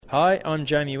Hi, I'm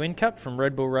Jamie Whincup from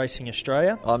Red Bull Racing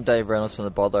Australia. I'm Dave Reynolds from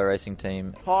the Bodlow Racing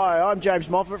Team. Hi, I'm James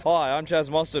Moffat. Hi, I'm Chaz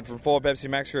Mostert from Ford Pepsi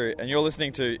Max Crew, and you're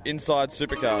listening to Inside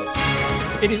Supercars.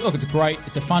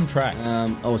 It's a fun track.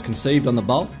 I was conceived on the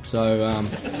Bolt, so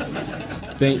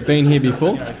been here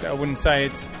before. I wouldn't say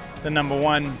it's the number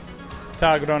one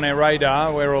target on our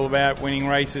radar. We're all about winning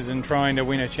races and trying to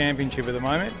win a championship at the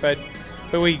moment, but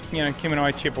we, Kim and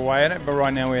I chip away at it, but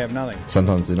right now we have nothing.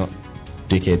 Sometimes they're not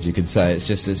dickheads, you could say.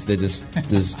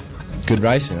 There's good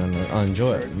racing, and I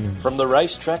enjoy it. From the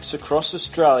racetracks across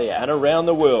Australia and around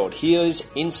the world, here's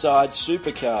Inside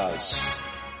Supercars.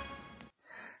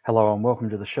 Hello and welcome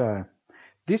to the show.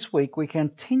 This week we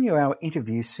continue our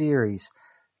interview series.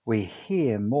 We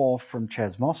hear more from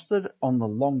Chaz Mostert on the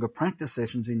longer practice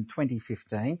sessions in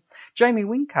 2015, Jamie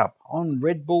Whincup on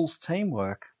Red Bull's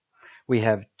teamwork. We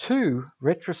have two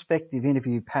retrospective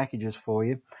interview packages for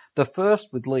you. The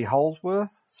first with Lee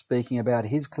Holsworth, speaking about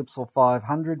his Clipsal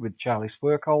 500 with Charlie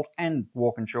Swerkolt and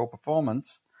Walkinshaw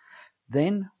Performance.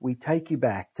 Then we take you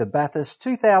back to Bathurst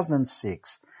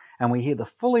 2006, and we hear the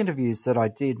full interviews that I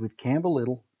did with Campbell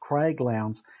Little, Craig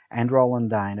Lowndes and Roland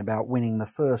Dane about winning the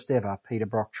first ever Peter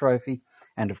Brock Trophy,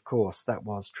 and of course that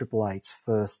was Triple Eight's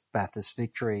first Bathurst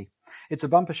victory. It's a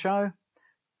bumper show.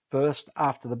 First,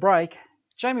 after the break,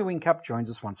 Jamie Whincup joins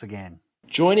us once again.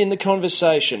 Join in the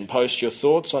conversation. Post your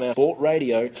thoughts on our Sport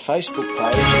Radio Facebook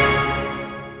page.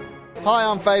 Hi,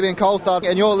 I'm Fabian Coulthard,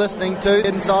 and you're listening to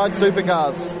Inside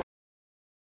Supercars.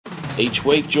 Each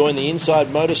week, join the Inside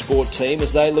Motorsport team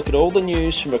as they look at all the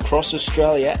news from across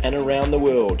Australia and around the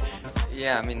world.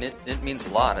 Yeah, I mean, it means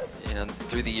a lot.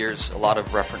 Through the years, a lot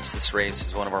of reference this race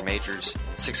as one of our majors.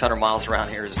 600 miles around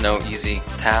here is no easy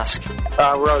task.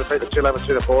 We're able to beat the 211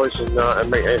 Super boys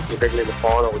and meet Anthony Begley in the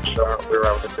final, which we were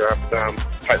able to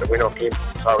take the win off him.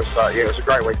 So it was a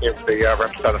great weekend for the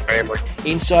Rapstada family.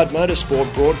 Inside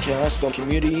Motorsport broadcast on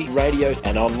community radio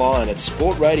and online at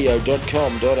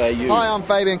sportradio.com.au. Hi, I'm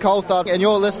Fabian Coulthard, and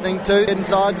you're listening to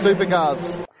Inside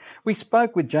Supercars. We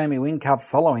spoke with Jamie Whincup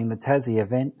following the Tassie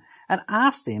event and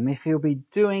asked him if he'll be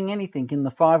doing anything in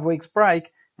the 5 weeks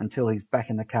break until he's back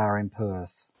in the car in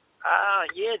Perth.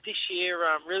 Yeah, this year,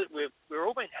 really, we've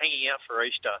all been hanging out for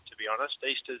Easter, to be honest.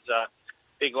 Easter's a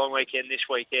big long weekend this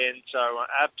weekend, so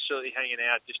absolutely hanging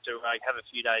out just to have a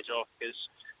few days off because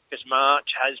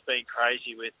March has been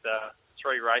crazy with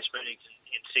 3 race meetings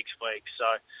in 6 weeks. So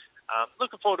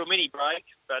looking forward to a mini break,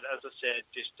 but as I said,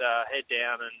 just head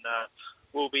down and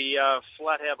we'll be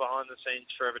flat out behind the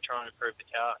scenes forever trying to improve the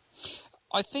car.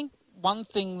 I think one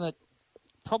thing that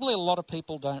probably a lot of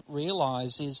people don't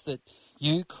realise is that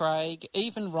you, Craig,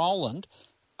 even Roland,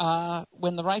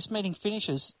 when the race meeting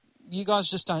finishes, you guys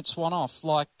just don't swan off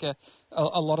like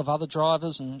a lot of other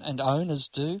drivers and owners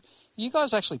do. You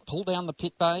guys actually pull down the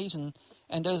pit bays and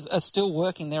are still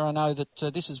working there. I know that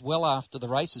this is well after the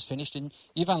race is finished and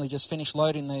you've only just finished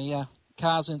loading the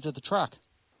cars into the truck.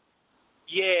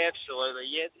 Yeah, absolutely.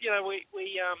 Yeah, we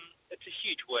it's a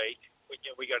huge week.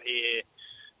 We got here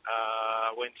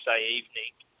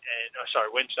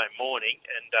Wednesday morning,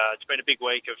 and it's been a big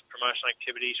week of promotional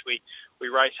activities. We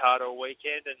race hard all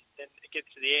weekend, and then it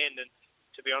gets to the end. And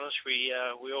to be honest, we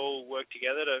all work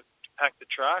together to pack the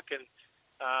truck and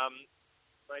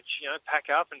pack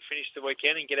up and finish the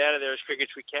weekend and get out of there as quick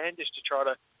as we can, just to try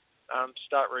to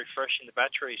start refreshing the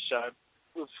batteries. So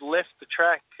we've left the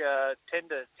track 10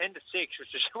 to 6,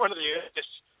 which is one of the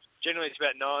earliest. Generally, it's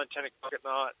about 9, 10 o'clock at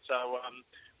night. So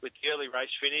with the early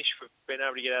race finish, we've been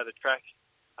able to get out of the track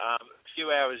a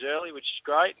few hours early, which is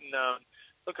great. And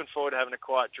looking forward to having a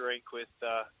quiet drink with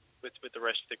the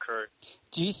rest of the crew.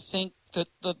 Do you think that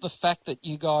the fact that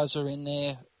you guys are in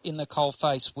there in the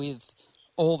coalface with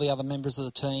all the other members of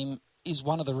the team is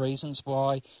one of the reasons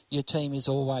why your team is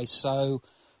always so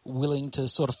willing to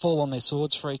sort of fall on their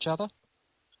swords for each other?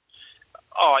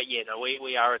 Oh, yeah, no,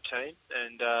 we are a team,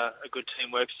 and a good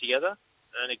team works together,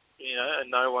 and and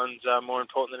no one's more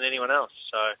important than anyone else.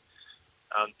 So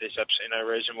there's absolutely no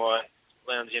reason why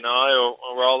Lowndes and I or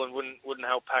Roland wouldn't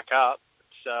help pack up.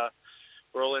 It's,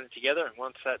 we're all in it together, and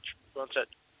once that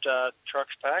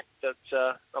truck's packed, that's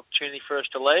an opportunity for us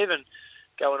to leave and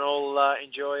go and all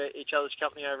enjoy each other's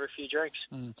company over a few drinks.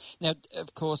 Now,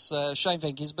 of course, Shane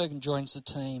Van Gisbergen joins the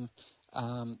team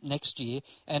next year,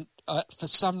 and for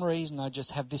some reason I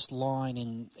just have this line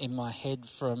in my head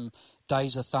from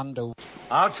Days of Thunder.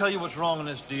 I'll tell you what's wrong in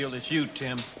this deal. It's you,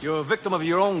 Tim. You're a victim of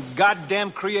your own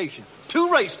goddamn creation. 2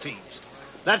 race teams.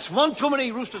 That's one too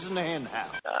many roosters in the hen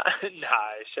house. No,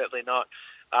 certainly not.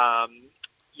 To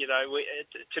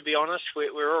be honest, we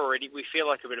feel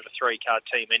like a bit of a 3-car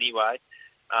team anyway.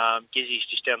 Gizzy's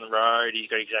just down the road. He's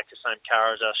got exactly the same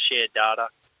car as us, shared data.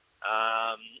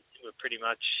 pretty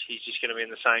much he's just going to be in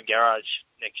the same garage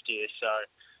next year. So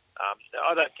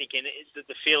I don't think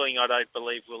the feeling, I don't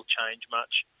believe, will change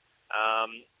much.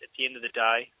 At the end of the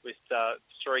day, with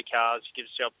 3 cars, it gives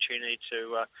the opportunity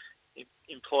to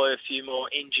employ a few more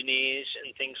engineers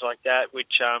and things like that,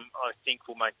 which I think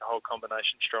will make the whole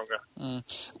combination stronger.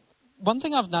 One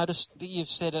thing I've noticed that you've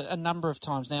said a number of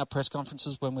times now, press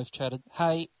conferences when we've chatted,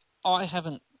 hey, I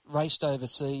haven't raced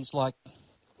overseas like,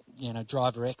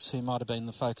 driver X, who might have been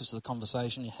the focus of the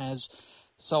conversation, has.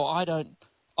 So I don't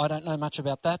know much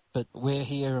about that, but we're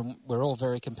here and we're all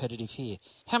very competitive here.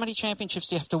 How many championships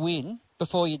do you have to win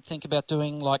before you'd think about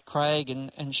doing like Craig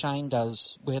and Shane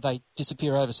does, where they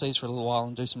disappear overseas for a little while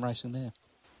and do some racing there?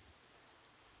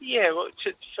 Yeah, well,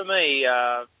 for me,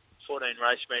 14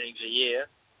 race meetings a year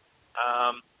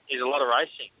is a lot of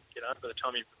racing, by the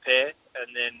time you prepare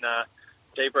and then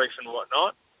debrief and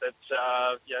whatnot. That's,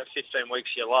 15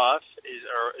 weeks of your life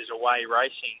is away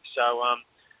racing. So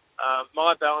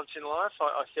my balance in life,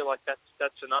 I feel like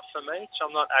that's enough for me. So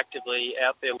I'm not actively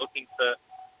out there looking for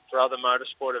other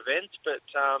motorsport events, but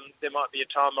there might be a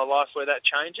time in my life where that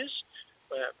changes,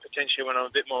 potentially when I'm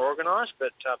a bit more organised.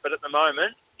 But at the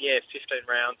moment, 15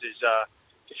 rounds is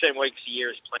 15 weeks a year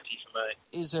is plenty for me.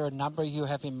 Is there a number you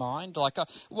have in mind? Like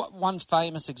one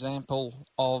famous example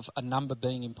of a number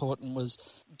being important was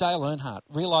Dale Earnhardt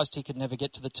realised he could never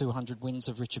get to the 200 wins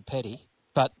of Richard Petty,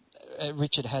 but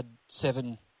Richard had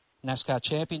 7 NASCAR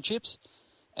championships,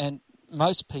 and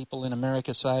most people in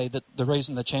America say that the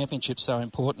reason the championship's so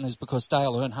important is because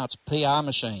Dale Earnhardt's PR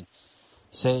machine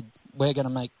said we're going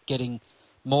to make getting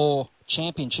more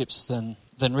championships than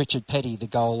Richard Petty the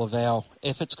goal of our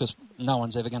efforts, because no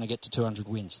one's ever going to get to 200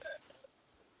 wins.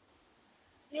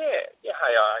 Yeah,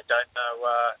 hey, I don't know.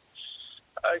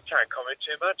 I can't comment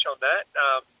too much on that,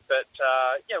 but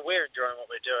we're enjoying what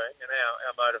we're doing, and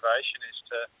our motivation is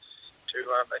to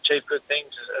achieve good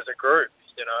things as a group,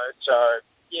 So,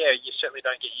 you certainly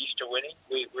don't get used to winning.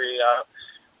 We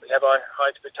have high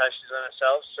expectations on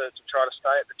ourselves to try to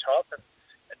stay at the top and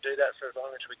do that for as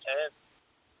long as we can.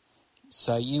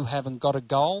 So you haven't got a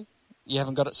goal? You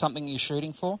haven't got something you're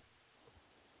shooting for?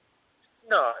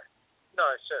 No,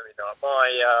 certainly not.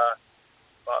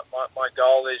 My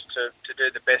goal is to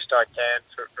do the best I can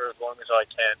for as long as I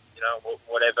can.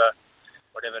 Whatever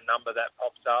number that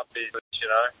pops up is,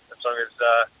 as long as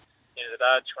at the end of the day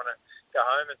I just want to go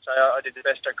home and say I did the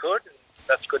best I could, and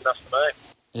that's good enough for me.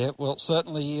 Yeah, well,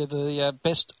 certainly you're the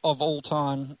best of all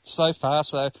time so far,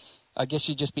 so I guess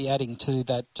you'd just be adding to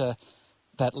that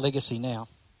legacy now.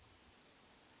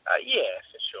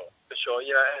 For sure.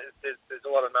 There's a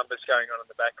lot of numbers going on in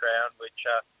the background, which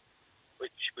are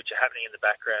happening in the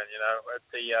background. At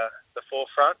the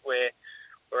forefront, where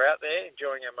we're out there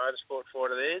enjoying our motorsport for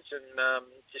what it is, and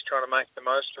just trying to make the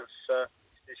most of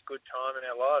this good time in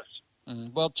our lives.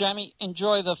 Well, Jamie,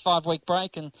 enjoy the 5-week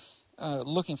break, and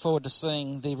looking forward to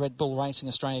seeing the Red Bull Racing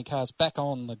Australia cars back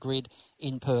on the grid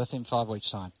in Perth in 5 weeks'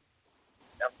 time.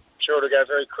 I'm sure it'll go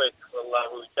very quick.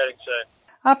 We'll be chatting soon.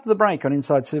 After the break on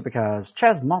Inside Supercars,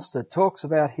 Chaz Mostert talks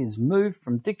about his move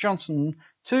from Dick Johnson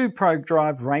to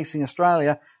ProDrive Racing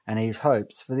Australia and his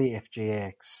hopes for the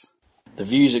FGX. The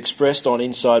views expressed on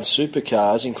Inside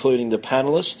Supercars, including the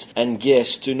panellists and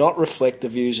guests, do not reflect the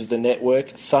views of the network,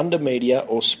 Thunder Media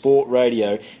or Sport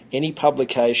Radio. Any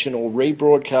publication or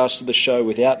rebroadcast of the show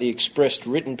without the expressed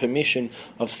written permission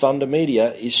of Thunder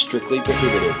Media is strictly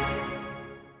prohibited.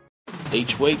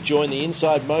 Each week, join the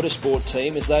Inside Motorsport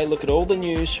team as they look at all the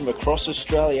news from across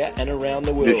Australia and around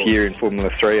the world. This year in Formula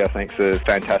 3, I think, is a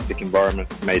fantastic environment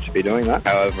for me to be doing that.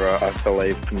 However, I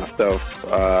believe for myself,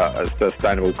 a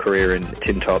sustainable career in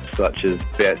tin tops such as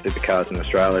V8 Supercars in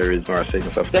Australia is where I see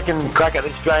myself. Second crack at the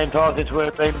Australian title since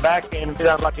we've been back, and a bit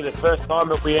unlucky the first time,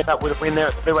 but we end up with a win there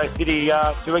at Speedway City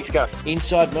 2 weeks ago.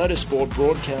 Inside Motorsport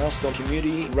broadcast on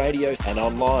community radio and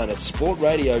online at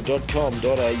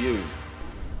sportradio.com.au.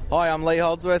 Hi, I'm Lee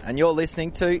Holdsworth, and you're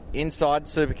listening to Inside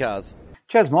Supercars.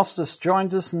 Chaz Mostert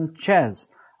joins us, and Chaz,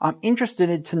 I'm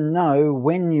interested to know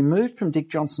when you moved from Dick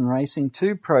Johnson Racing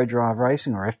to ProDrive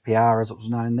Racing, or FPR as it was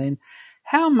known then,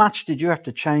 how much did you have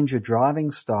to change your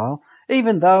driving style,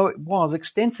 even though it was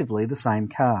extensively the same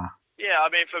car? Yeah, I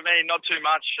mean, for me, not too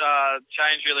much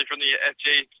change really from the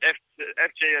FG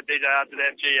at DJR to the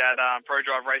FG at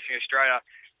ProDrive Racing Australia.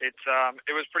 It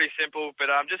was pretty simple, but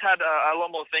just had a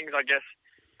lot more things, I guess.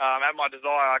 At my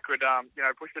desire, I could,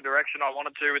 push the direction I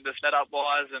wanted to with the setup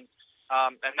wise, and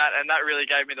that really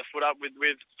gave me the foot up with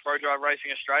ProDrive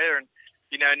Racing Australia. And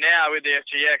now with the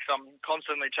FGX, I'm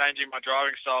constantly changing my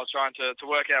driving style, trying to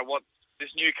work out what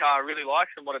this new car really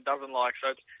likes and what it doesn't like. So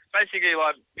it's basically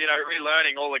like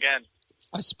relearning all again.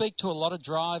 I speak to a lot of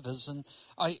drivers, and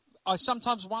I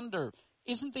sometimes wonder,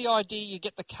 isn't the idea you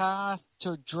get the car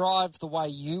to drive the way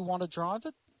you want to drive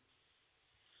it?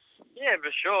 Yeah,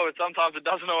 for sure. Sometimes it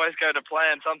doesn't always go to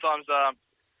plan. Sometimes,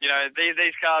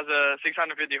 these cars are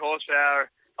 650 horsepower,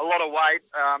 a lot of weight,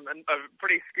 and a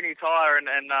pretty skinny tyre, and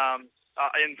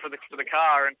for the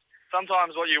car. And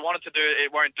sometimes what you want it to do,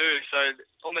 it won't do. So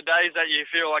on the days that you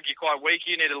feel like you're quite weak,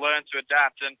 you need to learn to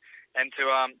adapt and to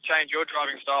change your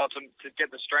driving style to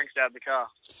get the strengths out of the car.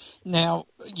 Now,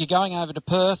 you're going over to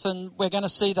Perth and we're going to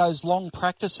see those long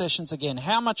practice sessions again.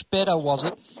 How much better was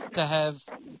it to have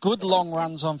good long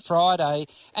runs on Friday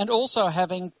and also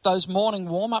having those morning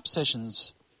warm-up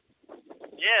sessions?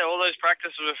 Yeah, all those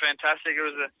practices were fantastic. It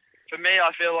was for me,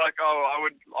 I feel like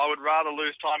I would rather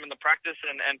lose time in the practice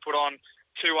and put on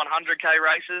 2 100k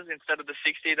races instead of the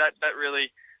 60. That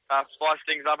really spiced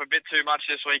things up a bit too much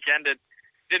this weekend. It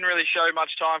didn't really show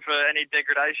much time for any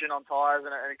degradation on tyres,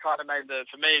 and it kind of made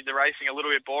the racing a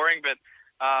little bit boring. But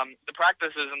the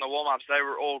practices and the warm-ups, they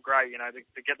were all great.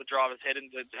 To get the driver's head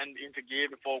into gear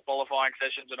before qualifying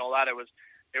sessions and all that. It was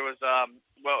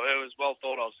well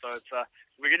thought of. So if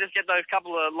we could just get those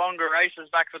couple of longer races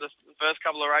back for the first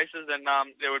couple of races, then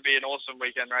it would be an awesome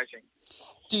weekend racing.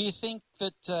 Do you think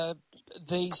that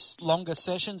these longer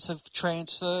sessions have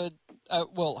transferred,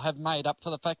 have made up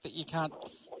for the fact that you can't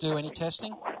do any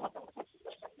testing?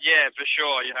 Yeah, for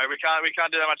sure. We can't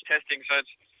do that much testing, so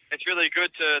it's really good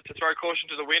to throw caution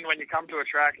to the wind when you come to a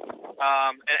track,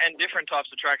 and different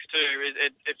types of tracks too.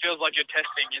 It feels like you're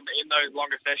testing in those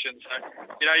longer sessions. So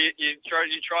you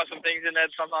try some things in there.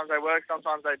 Sometimes they work,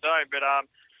 sometimes they don't. But I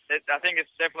think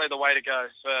it's definitely the way to go.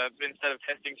 Instead of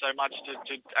testing so much,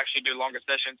 to actually do longer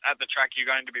sessions at the track you're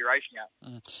going to be racing at.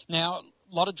 Now,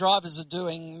 a lot of drivers are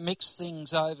doing mixed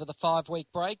things over the 5-week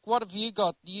break. What have you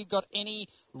got? You got any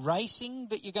racing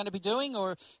that you're going to be doing,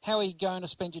 or how are you going to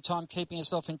spend your time keeping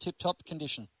yourself in tip-top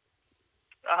condition?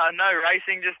 No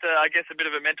racing, just I guess a bit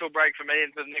of a mental break for me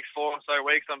into the next 4 or so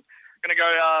weeks. I'm going to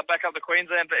go back up to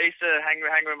Queensland for Easter, hang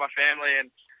with my family, and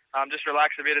just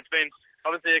relax a bit. It's been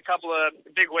obviously a couple of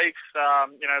big weeks.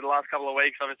 The last couple of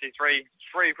weeks, obviously three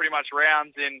pretty much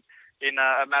rounds in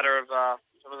a matter of 5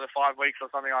 weeks or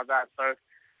something like that. So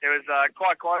it was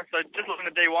quite close. So just looking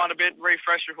to D1 a bit,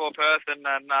 refresh before Perth, and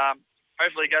then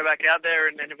hopefully go back out there.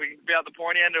 And if we can be out the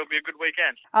pointy end, it'll be a good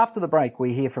weekend. After the break,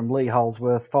 we hear from Lee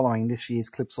Holsworth following this year's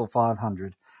Clipsal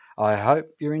 500. I hope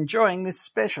you're enjoying this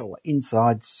special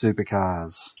Inside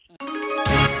Supercars.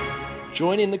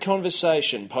 Join in the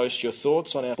conversation. Post your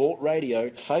thoughts on our Sport Radio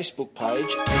Facebook page.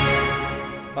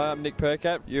 Hi, I'm Nick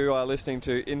Percat. You are listening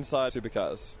to Inside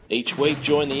Supercars. Each week,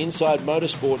 join the Inside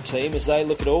Motorsport team as they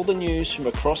look at all the news from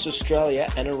across Australia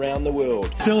and around the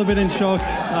world. Still a bit in shock.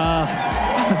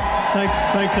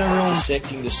 Thanks everyone.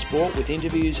 Dissecting the sport with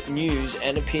interviews, news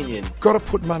and opinion. Got to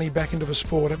put money back into the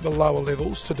sport at the lower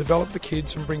levels to develop the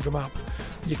kids and bring them up.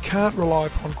 You can't rely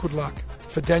upon good luck.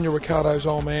 For Daniel Ricciardo's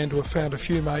old man to have found a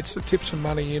few mates that tip some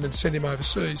money in and send him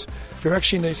overseas, there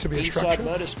actually needs to be a structure.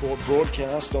 Inside Motorsport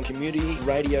broadcast on community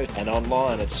radio and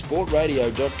online at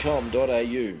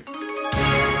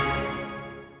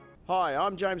sportradio.com.au. Hi,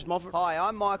 I'm James Moffat. Hi,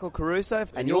 I'm Michael Caruso.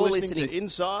 And you're listening to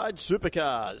Inside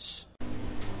Supercars.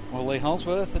 Well, Lee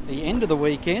Holsworth, at the end of the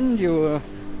weekend,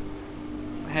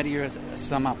 how do you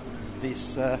sum up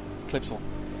this Clipsal?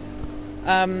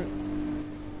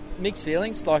 Mixed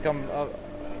feelings. I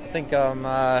think I'm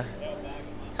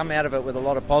come out of it with a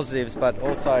lot of positives, but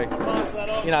also,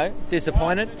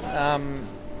 disappointed.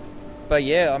 But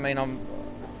yeah, I mean, I'm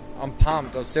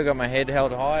pumped. I've still got my head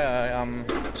held high.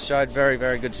 I showed very,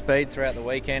 very good speed throughout the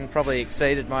weekend. Probably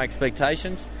exceeded my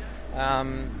expectations.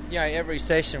 Every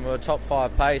session we were top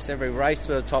 5 pace. Every race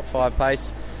we were top 5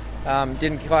 pace.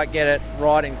 Didn't quite get it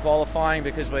right in qualifying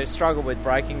because we struggled with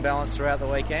braking balance throughout the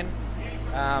weekend.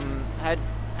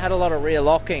 Had a lot of rear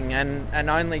locking and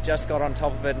only just got on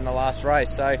top of it in the last race.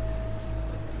 So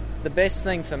the best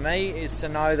thing for me is to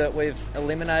know that we've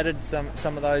eliminated some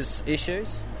of those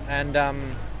issues and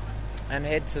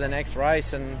head to the next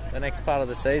race and the next part of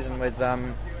the season with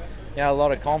a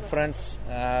lot of confidence,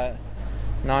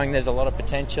 knowing there's a lot of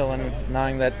potential and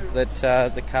knowing that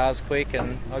the car's quick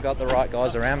and I've got the right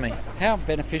guys around me. How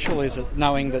beneficial is it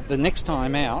knowing that the next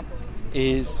time out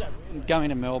is going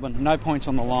to Melbourne, no points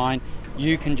on the line,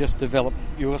 you can just develop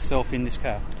yourself in this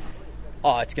car?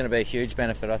 Oh, it's going to be a huge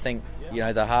benefit. I think,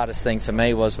 the hardest thing for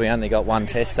me was we only got one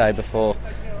test day before,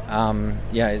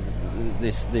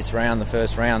 this round, the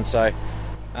first round. So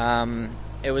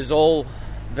it was all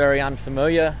very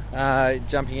unfamiliar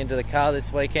jumping into the car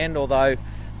this weekend, although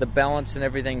the balance and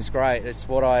everything's great. It's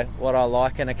what I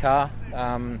like in a car.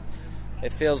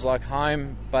 It feels like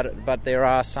home, but there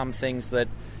are some things that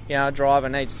a driver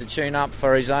needs to tune up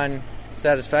for his own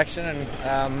satisfaction,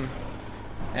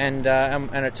 and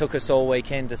it took us all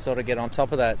weekend to sort of get on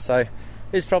top of that. So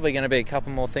there's probably going to be a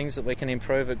couple more things that we can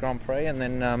improve at Grand Prix, and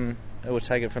then we'll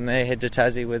take it from there, head to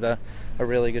Tassie with a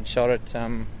really good shot at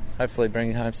hopefully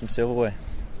bringing home some silverware.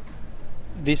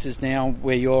 This is now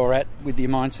where you're at with your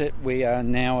mindset. We are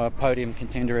now a podium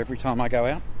contender every time I go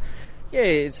out. Yeah,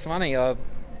 it's funny. I've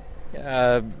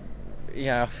come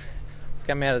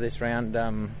out of this round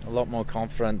a lot more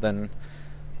confident than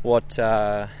what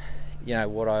I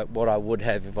would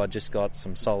have if I just got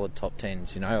some solid top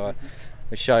tens.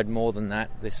 We showed more than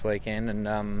that this weekend,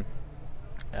 and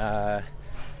you got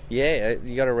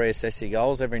to reassess your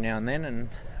goals every now and then, and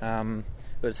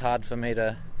it was hard for me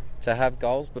to have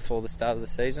goals before the start of the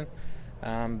season,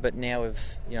 but now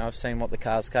I've seen what the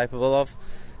car's capable of.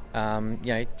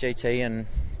 GT and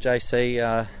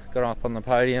JC got up on the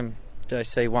podium.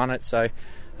 JC won it, so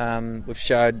we've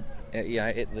showed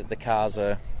that the cars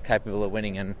are capable of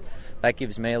winning, and that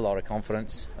gives me a lot of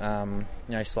confidence.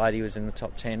 Slady was in the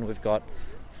top 10. We've got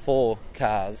 4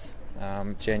 cars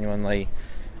genuinely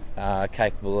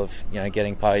capable of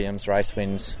getting podiums, race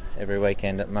wins every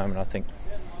weekend at the moment, I think.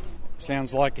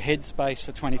 Sounds like headspace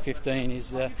for 2015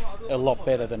 is a lot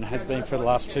better than it has been for the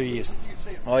last 2 years.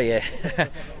 Oh yeah.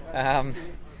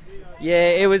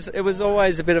 It was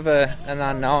always a bit of an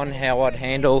unknown how I'd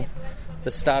handle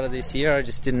the start of this year. I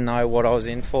just didn't know what I was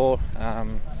in for.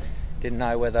 Didn't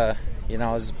know whether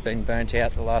I was been burnt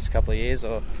out the last couple of years,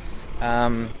 or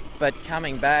but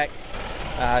coming back,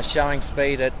 showing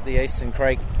speed at the Eastern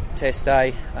Creek Test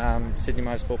Day, Sydney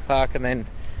Motorsport Park, and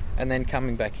then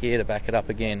coming back here to back it up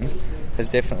again has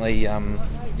definitely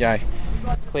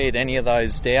cleared any of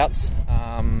those doubts.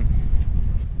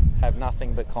 Have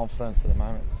nothing but confidence at the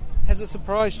moment. Has it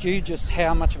surprised you just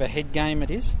how much of a head game it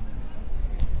is?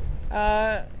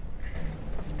 I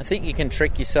think you can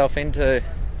trick yourself into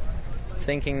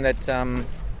thinking that some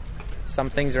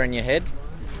things are in your head,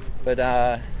 but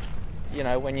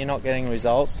when you're not getting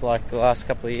results like the last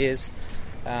couple of years,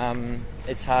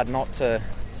 it's hard not to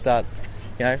start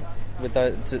with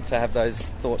to have those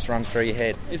thoughts run through your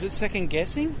head. Is it second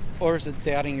guessing, or is it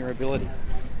doubting your ability?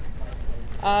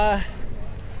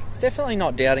 It's definitely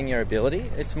not doubting your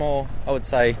ability. It's more, I would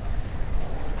say,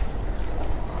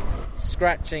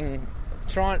 scratching,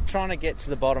 trying to get to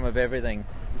the bottom of everything.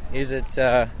 Is it,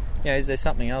 is there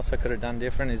something else I could have done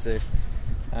different? Is there,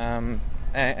 and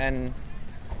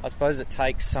I suppose it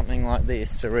takes something like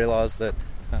this to realise that,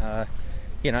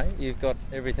 you've got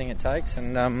everything it takes,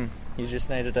 and you just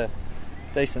needed a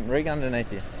decent rig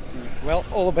underneath you. Well,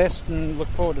 all the best, and look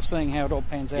forward to seeing how it all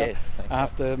pans out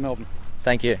after Melbourne.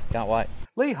 Thank you. Can't wait.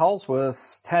 Lee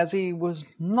Holsworth's Tassie was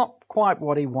not quite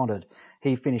what he wanted.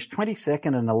 He finished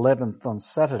 22nd and 11th on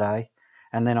Saturday,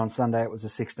 and then on Sunday it was a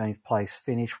 16th place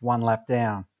finish, 1 lap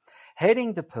down.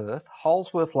 Heading to Perth,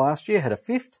 Holsworth last year had a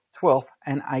 5th, 12th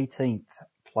and 18th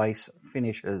place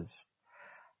finishes.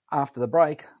 After the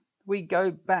break, we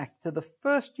go back to the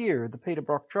first year of the Peter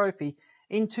Brock Trophy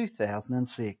in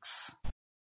 2006.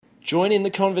 Join in the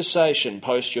conversation.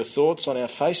 Post your thoughts on our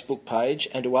Facebook page,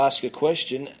 and to ask a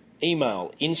question,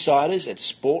 email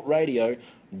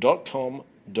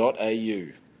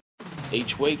insiders@sportradio.com.au.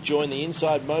 Each week, join the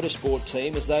Inside Motorsport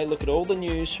team as they look at all the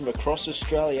news from across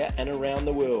Australia and around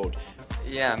the world.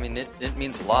 Yeah, I mean, it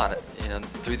means a lot.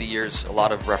 Through the years, a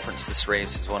lot of reference this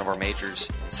race as one of our majors.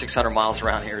 600 miles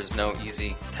around here is no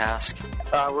easy task. We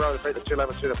were able to beat the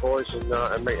 211 boys and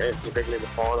meet Anthony Begley in the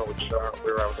final, which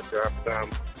we were able to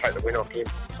take the win off him.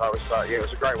 So it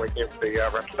was a great weekend for the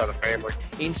Rapstada family.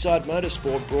 Inside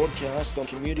Motorsport broadcast on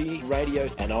community radio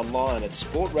and online at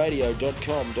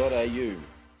sportradio.com.au.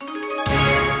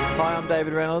 Hi, I'm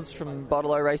David Reynolds from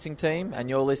Bottle Racing Team, and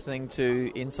you're listening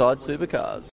to Inside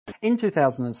Supercars. In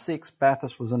 2006,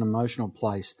 Bathurst was an emotional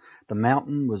place. The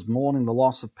Mountain was mourning the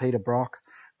loss of Peter Brock.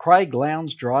 Craig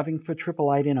Lowndes, driving for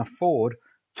Triple Eight in a Ford,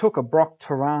 took a Brock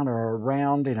Tirana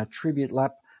around in a tribute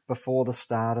lap before the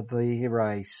start of the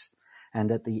race.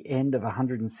 And at the end of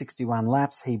 161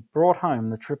 laps, he brought home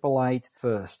the Triple Eight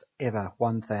first ever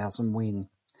 1,000 win.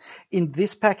 In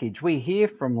this package, we hear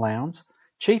from Lowndes,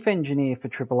 Chief Engineer for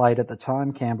Triple Eight at the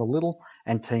time, Campbell Little,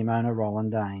 and team owner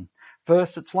Roland Dane.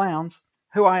 First, it's Lowndes,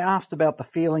 who I asked about the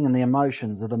feeling and the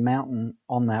emotions of the Mountain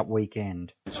on that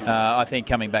weekend. I think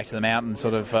coming back to the Mountain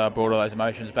sort of brought all those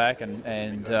emotions back,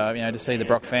 and to see the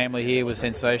Brock family here was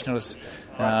sensational.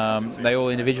 They all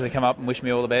individually come up and wish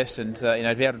me all the best, and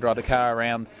to be able to drive the car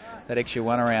around that extra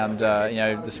one around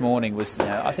this morning was,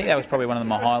 I think that was probably one of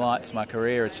my highlights of my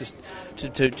career. It's just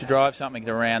to drive something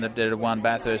around that had won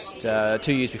Bathurst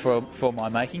 2 years before my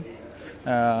making.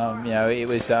 It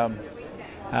was.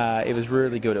 it was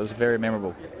really good. It was very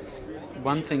memorable.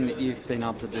 One thing that you've been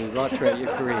able to do right throughout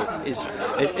your career is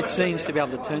it seems to be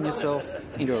able to turn yourself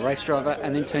into a race driver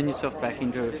and then turn yourself back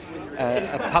into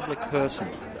a public person.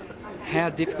 How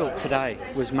difficult today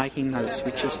was making those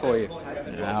switches for you?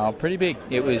 Pretty big.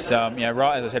 It was, as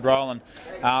I said, Roland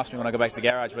asked me when I got back to the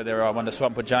garage whether I wanted to swap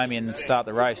and put Jamie in and start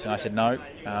the race, and I said no,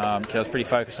 because I was pretty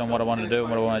focused on what I wanted to do and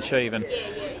what I wanted to achieve, and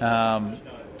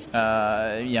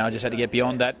I just had to get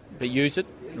beyond that, but use it.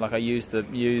 Like I used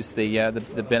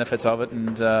the benefits of it,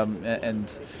 and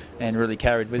really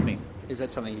carried with me. Is that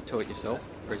something you taught yourself,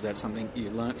 or is that something you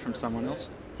learnt from someone else?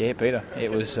 Yeah, Peter.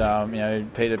 It was,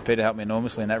 Peter helped me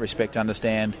enormously in that respect to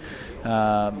understand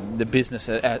the business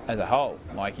as a whole.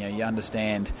 Like, you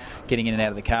understand getting in and out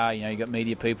of the car. You got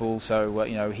media people,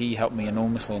 so he helped me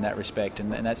enormously in that respect,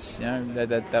 and that's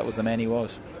that was the man he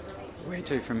was. Where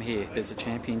to from here? There's a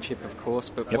championship, of course,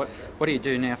 but yep. What do you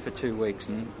do now for 2 weeks?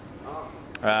 And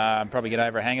probably get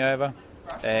over a hangover.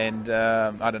 And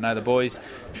I don't know, the boys,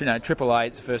 Triple A,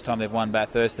 it's the first time they've won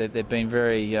Bathurst. They've been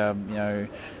very,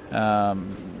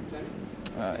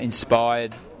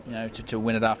 inspired, to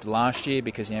win it after last year,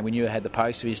 because we knew it had the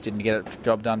pace, we just didn't get the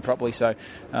job done properly. So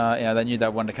they knew they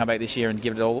wanted to come back this year and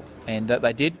give it all, and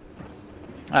they did.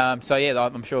 I'm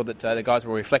sure that the guys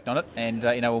will reflect on it, and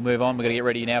we'll move on. We've got to get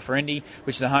ready now for Indy,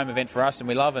 which is a home event for us, and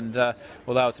we love. And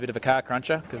although it's a bit of a car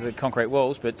cruncher because of the concrete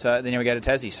walls, but then we go to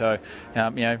Tassie, so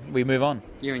we move on.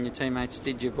 You and your teammates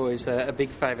did your boys a big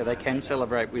favour. They can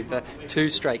celebrate with 2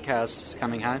 straight cars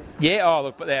coming home. Yeah. Oh,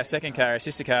 look, our second car, our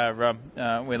sister car,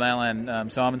 with Alan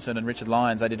Simonson and Richard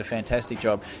Lyons, they did a fantastic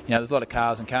job. There's a lot of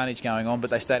cars and carnage going on, but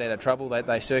they stayed out of trouble.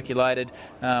 They circulated.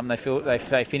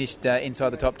 They finished inside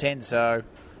the top 10. So.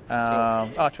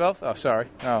 12th? Oh, sorry.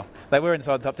 Oh, they were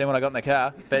inside the top 10 when I got in the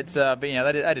car, but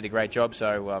they did a great job.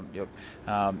 So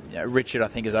Richard, I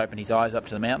think, has opened his eyes up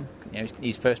to the mountain.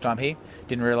 His first time here,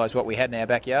 didn't realise what we had in our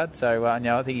backyard. So I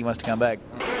think he wants to come back.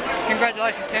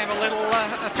 Congratulations, Campbell Little.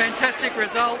 A fantastic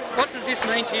result. What does this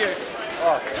mean to you?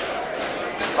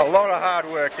 A lot of hard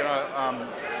work.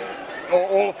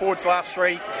 All the Fords last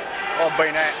 3 I've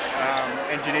been at,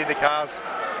 engineered the cars.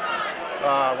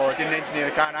 I didn't engineer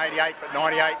the car in 88, but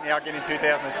 98, now again in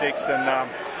 2006, and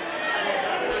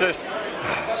it's just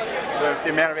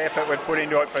the amount of effort we've put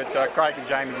into it, but Craig and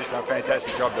Jamie just done a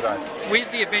fantastic job today.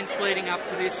 With the events leading up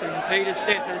to this and Peter's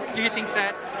death, do you think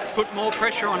that put more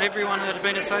pressure on everyone that had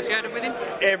been associated with him?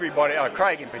 Everybody,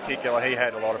 Craig in particular, he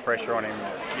had a lot of pressure on him.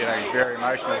 He's very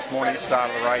emotional this morning at the start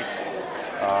of the race.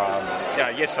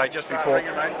 Yesterday, just before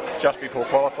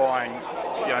qualifying,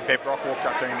 Bev Brock walks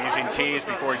up to him, he was in tears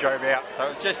before he drove out.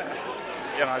 So it's just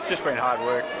been hard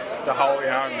work. The whole,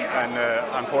 and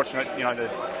unfortunate,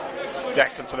 the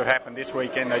accident sort of happened this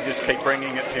weekend. They just keep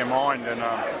bringing it to your mind, and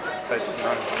they've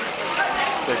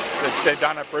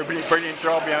done a brilliant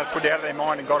job. Put it out of their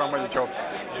mind and got on with the job.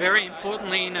 Very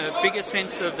importantly, in a bigger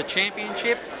sense of the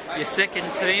championship, your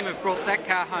second team have brought that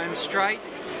car home straight.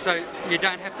 So you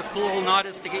don't have to pull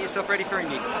all-nighters to get yourself ready for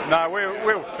Indy? No,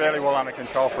 we're fairly well under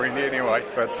control for Indy anyway,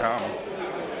 but it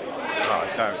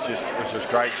was just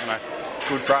great.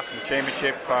 Good for us in the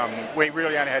championship. We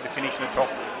really only had to finish in the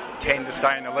top 10 to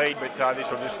stay in the lead, but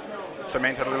this will just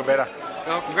cement it a little better.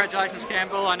 Well, congratulations,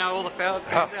 Campbell. I know all the fans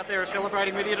out there are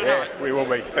celebrating with you tonight. Yeah, we will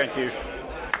be. Thank you.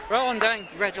 Roland Dane,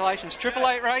 congratulations. Triple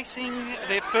Eight Racing,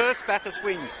 their first Bathurst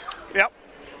win. Yep.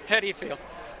 How do you feel?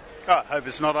 I hope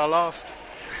it's not our last.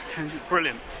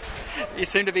 Brilliant. You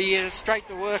seem to be straight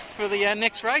to work for the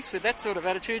next race with that sort of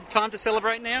attitude. Time to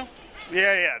celebrate now?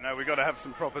 Yeah. No, we've got to have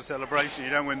some proper celebration.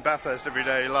 You don't win Bathurst every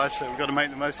day of your life, so we've got to make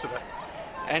the most of it.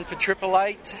 And for Triple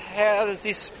Eight, how does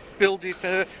this build you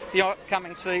for the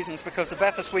upcoming seasons? Because the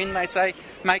Bathurst win, they say,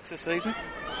 makes a season.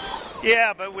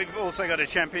 Yeah, but we've also got a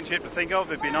championship to think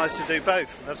of. It'd be nice to do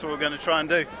both. That's what we're going to try and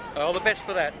do. All the best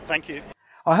for that. Thank you.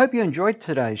 I hope you enjoyed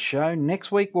today's show.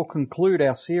 Next week we'll conclude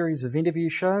our series of interview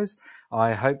shows.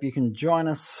 I hope you can join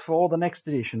us for the next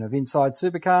edition of Inside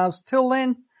Supercars. Till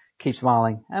then, keep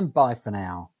smiling and bye for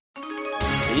now.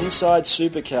 Inside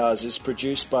Supercars is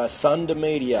produced by Thunder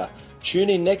Media.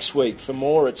 Tune in next week for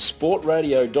more at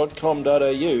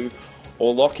sportradio.com.au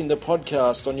or lock in the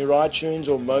podcast on your iTunes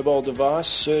or mobile device.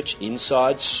 Search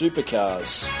Inside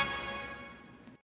Supercars.